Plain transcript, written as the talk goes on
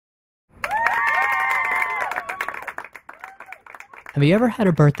Have you ever had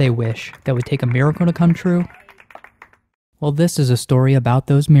a birthday wish that would take a miracle to come true? Well, this is a story about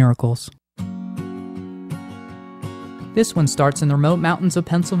those miracles. This one starts in the remote mountains of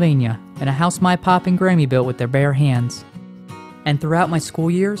Pennsylvania, in a house my pop and Grammy built with their bare hands. And throughout my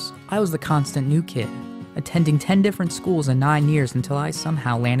school years, I was the constant new kid, attending 10 different schools in 9 years until I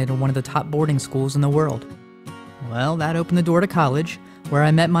somehow landed in one of the top boarding schools in the world. Well, that opened the door to college, where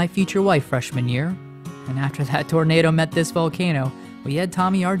I met my future wife freshman year. And after that tornado met this volcano, we had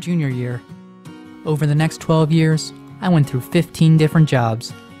Tommy our junior year. Over the next 12 years, I went through 15 different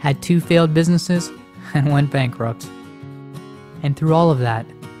jobs, had 2 failed businesses, and went bankrupt. And through all of that,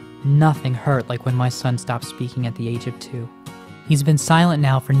 nothing hurt like when my son stopped speaking at the age of 2. He's been silent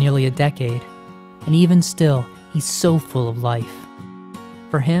now for nearly a decade, and even still, he's so full of life.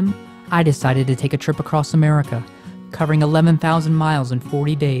 For him, I decided to take a trip across America, covering 11,000 miles in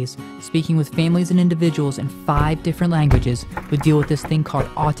 40 days, speaking with families and individuals in 5 different languages who deal with this thing called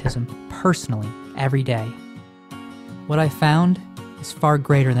autism personally every day. What I found is far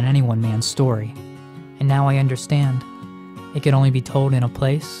greater than any one man's story, and now I understand. It can only be told in a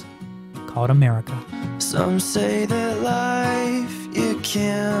place called America. Some say that life you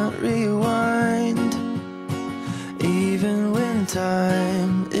can't rewind, even when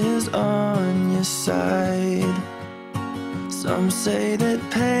time is on your side. Some say that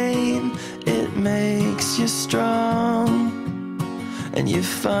pain, it makes you strong, and you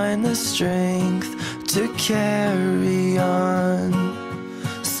find the strength to carry on.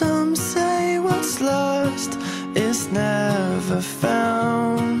 Some say what's lost is never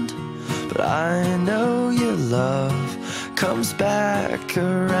found, but I know your love comes back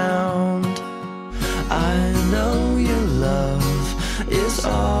around. I know your love is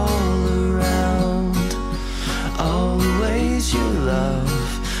all around, all the ways you love